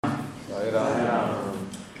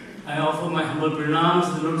I offer my humble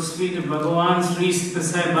pranams to the lotus feet of Bhagavan Sri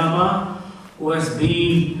Sai Baba, who has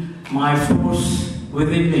been my force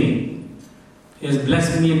within me. He has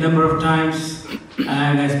blessed me a number of times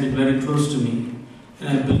and has been very close to me. And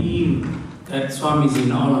I believe that Swami is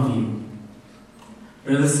in all of you.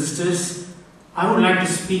 Brothers and sisters, I would like to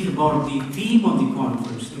speak about the theme of the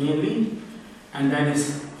conference mainly, and that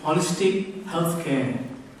is holistic health care.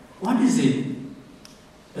 What is it?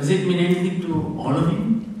 Does it mean anything to all of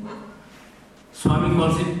you? Swami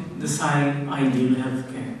calls it the Sai ideal health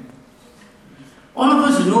care. All of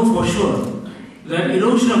us know for sure that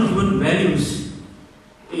erosion of human values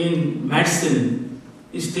in medicine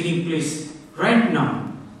is taking place right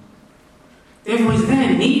now. Therefore, is there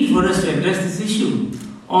a need for us to address this issue,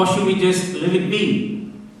 or should we just let it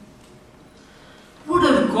be? What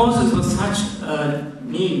are the causes for such a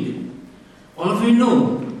need? All of you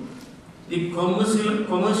know the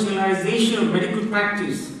commercialization of medical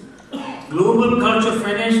practice, global culture of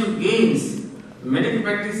financial gains, medical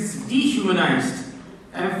practice is dehumanized,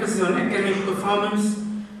 emphasis on academic performance,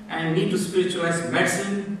 and need to spiritualize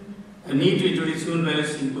medicine, a need to introduce human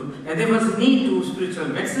values input. And there was a need to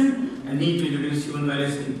spiritualize medicine, a need to introduce human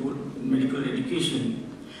values input in medical education.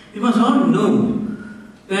 We must all know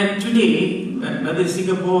that today, whether it's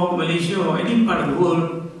Singapore, Malaysia, or any part of the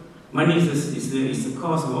world, money is the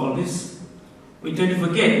cause of all this. We tend to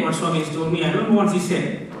forget what Swami has told me. I remember once he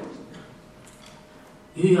said,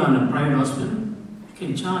 "You are in a private hospital, you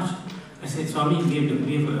can charge." I said, "Swami, we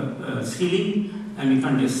have a ceiling and we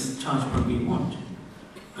can't just charge what we want,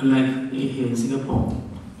 unlike here in Singapore."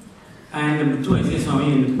 And number two, I said,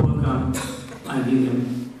 "Swami, in the poor come, I give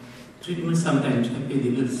them treatment sometimes, I pay the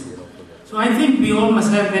bills." So I think we all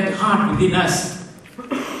must have that heart within us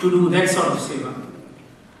to do that sort of seva.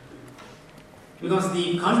 Because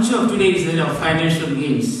the culture of today is that of financial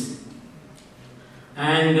gains.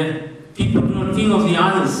 And people do not think of the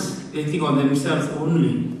others, they think of themselves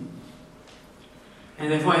only.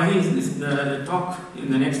 And therefore I think the talk in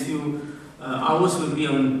the next few hours will be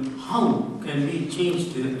on how can we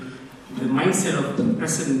change the mindset of the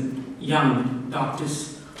present young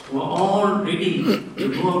doctors who are all ready to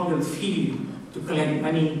go out in the field to collect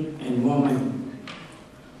money and more money.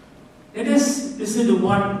 Let us listen to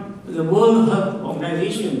what the World Health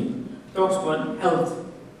Organization talks about health.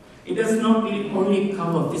 It does not only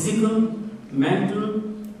cover physical, mental,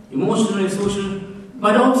 emotional and social,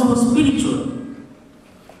 but also spiritual.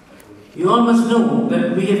 You all must know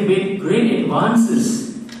that we have made great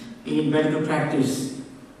advances in medical practice.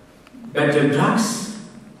 Better drugs,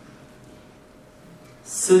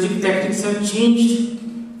 surgical tactics have changed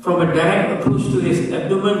from a direct approach to this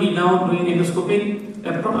abdomen. We now doing endoscopic,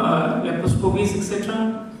 laparoscopies,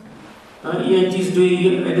 etc. ENT is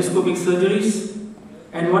doing endoscopic surgeries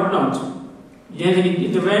and whatnot, genetic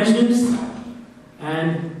interventions,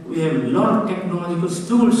 and we have a lot of technological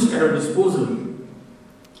tools at our disposal.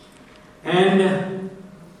 And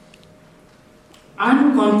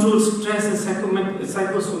uncontrolled stress and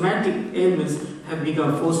psychosomatic ailments have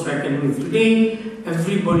become forced reckoning. Today,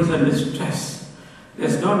 everybody is under stress.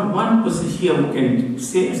 There's not one person here who can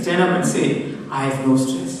stand up and say, "I have no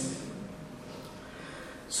stress."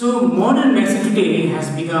 So modern medicine today has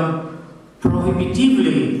become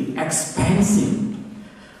prohibitively expensive.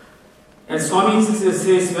 And Swami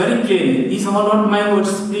says very clearly, these are not my words,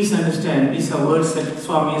 please understand, these are words that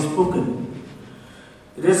Swami has spoken.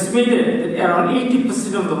 It is estimated that around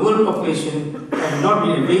 80% of the world population have not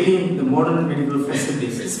been availing the modern medical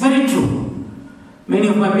facilities. It's very true. Many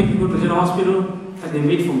of my people go to the hospital and they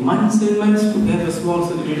wait for months and months to get a small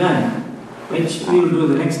surgery done, which we will do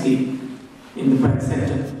the next day in the private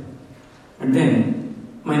sector. And then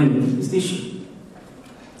money is the issue.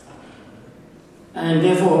 And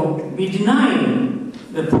therefore, we deny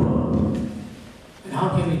the poor. And how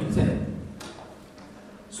can we do that?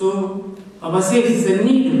 So, Baba says there is a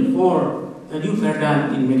need for a new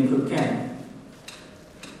paradigm in medical care.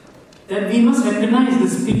 That we must recognize the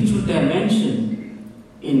spiritual dimension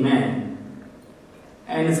in man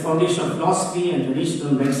and its foundation of philosophy and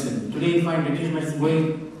traditional medicine. Today, you find traditional medicine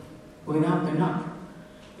going up and up.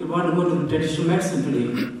 You want to go to the traditional medicine today.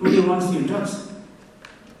 Nobody wants to use drugs.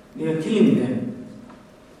 They are killing them.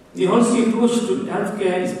 The holistic approach to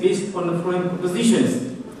healthcare is based upon the following propositions.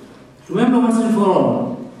 Remember once and for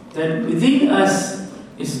all that within us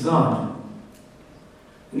is God.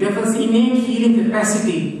 And therefore, the innate healing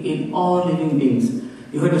capacity in all living beings.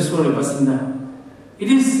 You heard the story of Vasudha.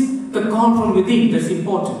 It is the call from within that's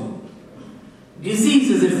important. Disease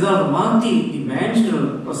is a result of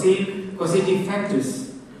multi-dimensional causative factors.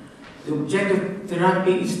 The objective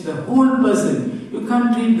therapy is the whole person You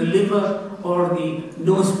can't treat the liver or the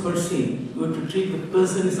nose per se. You have to treat the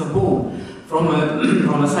person as a whole. From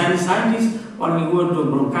a sinusitis, or we go into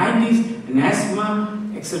bronchitis, and asthma,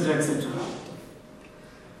 etc., etc.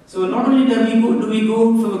 So not only do we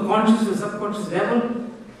go from the conscious to subconscious level,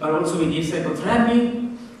 but also we need psychotherapy,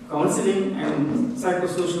 counseling, and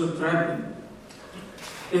psychosocial therapy.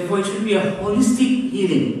 Therefore, it should be a holistic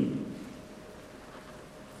healing.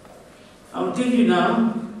 I will take you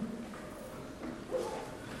now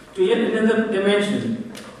to yet another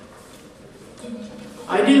dimension.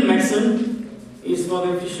 Ideal medicine is for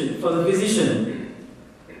the physician.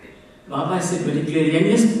 Baba said very clearly, and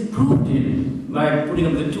just proved it by putting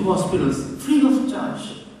up the 2 hospitals free of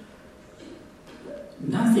charge.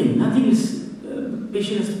 Nothing is, the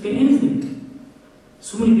patient has to pay anything.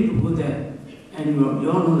 So many people go there, and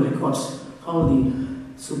you all know the records, how the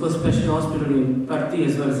super specialty hospital in Parthi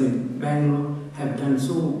as well as in Bangalore have done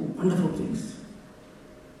so wonderful things.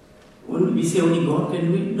 We say only God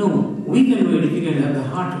can do it. No, we can do it if we can have the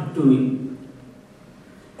heart to do it.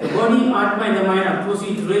 The body, Atma and the mind are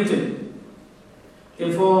closely related.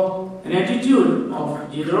 Therefore, an attitude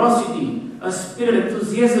of generosity, a spirit of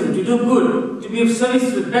enthusiasm to do good, to be of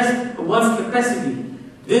service to the best of one's capacity,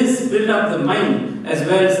 this builds up the mind as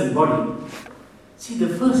well as the body. See, the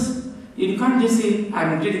first, you can't just say,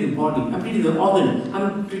 I'm treating the body, I'm treating the organ,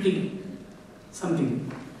 I'm treating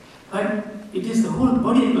something. But it is the whole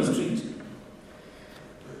body that must treat.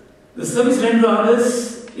 The service rendered to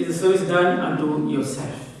others is the service done unto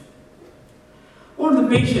yourself. Or the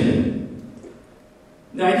patient.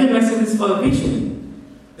 The ideal medicine is for the patient.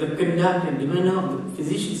 The conduct and demeanor of the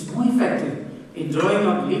physician is more effective in drawing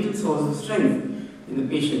out latent sources of strength in the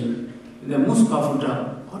patient. The most powerful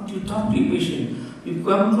drug. What do you talk to your patient? You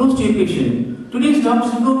come close to your patient. Today's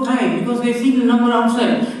doctors have no time because they see the number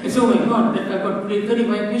outside. They say, oh my God, I've got today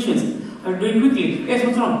 35 patients. I'm doing quickly. Yes,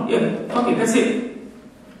 what's wrong? Yeah, okay, that's it.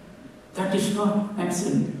 That is not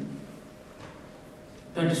medicine.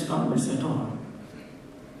 That is not medicine at all.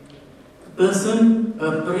 A person,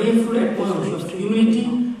 a prayerful atmosphere of humility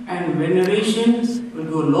and veneration will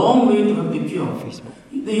go a long way to have the cure.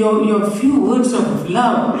 Your few words of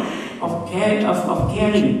love, of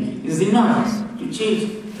caring is enough to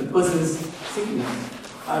change the person's sickness.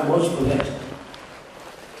 I watch for that.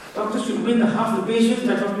 Doctors should win the heart of the patient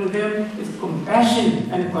by talking to them with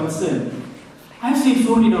compassion and concern. I've seen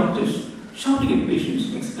so many doctors shouting at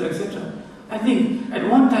patients, etc., etc. I think at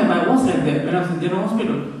one time I was like that when I was in general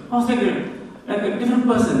hospital. I was like a different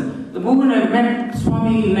person. The moment I met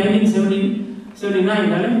Swami in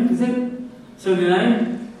 1979, is it?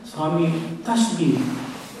 79, Swami touched me.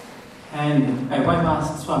 And my wife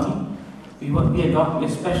asked Swami, we are doctor,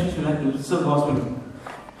 especially to like to serve hospital.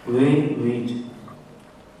 Wait.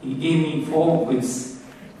 He gave me 4 weeks,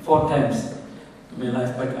 4 times in my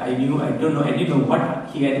life, but I didn't know what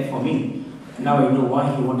he had for me. And now I know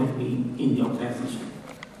why he wanted me in the organization.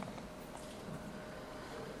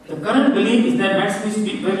 The current belief is that medicine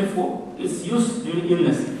is used during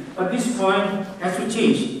illness, but this point has to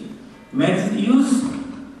change. Medicine is used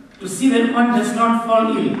to see that one does not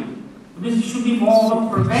fall ill. This should be more of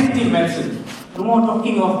preventive medicine, no more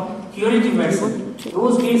talking of curative medicine.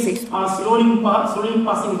 Those days are slowly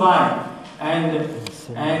passing by, and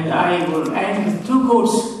I will end with 2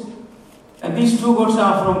 quotes. And these 2 quotes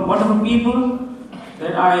are from wonderful people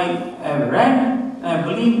that I have read. And I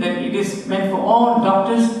believe that it is meant for all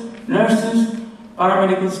doctors, nurses,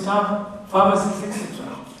 paramedical staff, pharmacists, etc.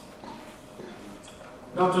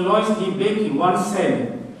 Dr. Lois D. Blakey once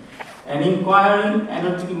said, an inquiring,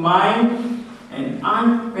 analytical mind, an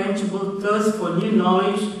unquenchable thirst for new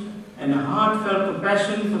knowledge, and a heartfelt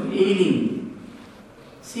compassion for the ailing.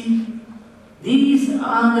 See, these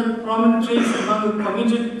are the prominent traits among the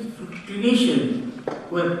committed clinicians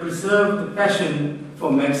who have preserved the passion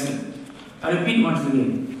for medicine. I repeat once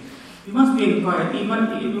again, we must be inquired. We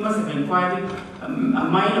must have inquired a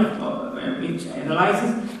mind which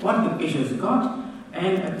analyzes what the patient has got,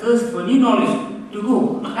 and a thirst for new knowledge to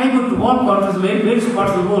go. I go to all conferences, various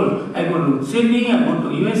parts of the world. I go to Sydney, I go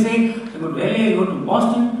to USA, I go to LA, I go to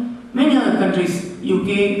Boston, many other countries,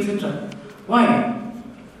 UK, etc. Why?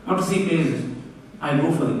 Not to see places. I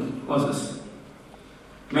go for the courses.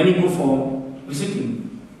 Many go for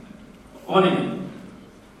visiting, holiday.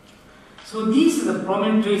 So these are the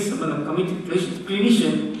prominent traits of the committed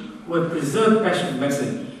clinician who have preserved passion for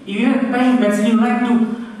medicine. If you have passion for medicine, you like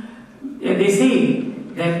to, they say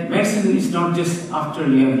that medicine is not just after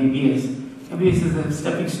you have MBBS. MBBS is a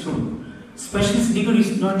stepping stone. Specialist degree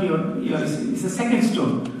is not it's a second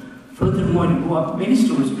stone. Furthermore, you go up many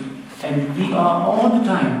stones, and we are all the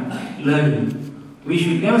time learning. We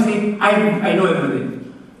should never say, I know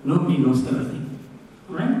everything. Nobody knows everything.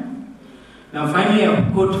 Alright? Now finally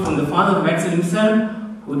a quote from the father of medicine himself,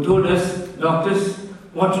 who told us, doctors,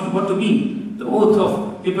 what to be. The oath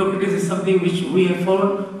of Hippocrates is something which we have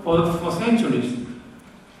followed for centuries.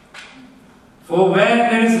 For where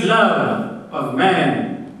there is love of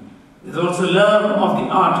man, there is also love of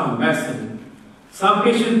the art of medicine. Some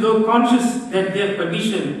patients, though conscious that their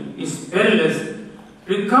condition is perilous,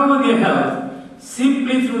 recover their health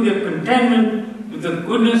simply through their contentment with the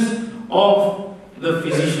goodness of the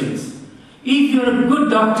physicians. If you are a good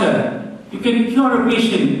doctor, you can cure a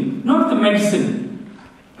patient, not the medicine.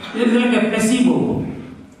 It is like a placebo.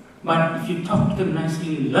 But if you talk to them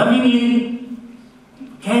nicely, lovingly,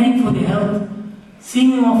 caring for their health,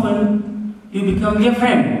 seeing them often, you become their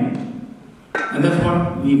friend. And that's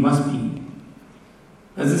what we must be.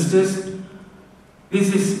 As sisters,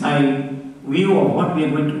 this is my view of what we are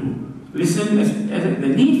going to listen. As the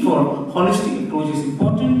need for holistic approach is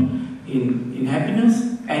important in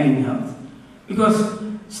happiness and in health. Because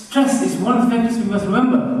stress is one of the factors we must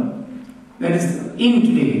remember that is in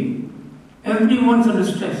today. Everyone's under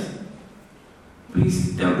stress.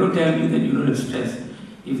 Please don't tell me that you don't have stress.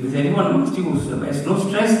 If there's anyone amongst you who has no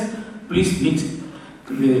stress, please meet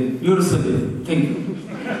the neurosurgeon. Thank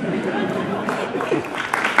you.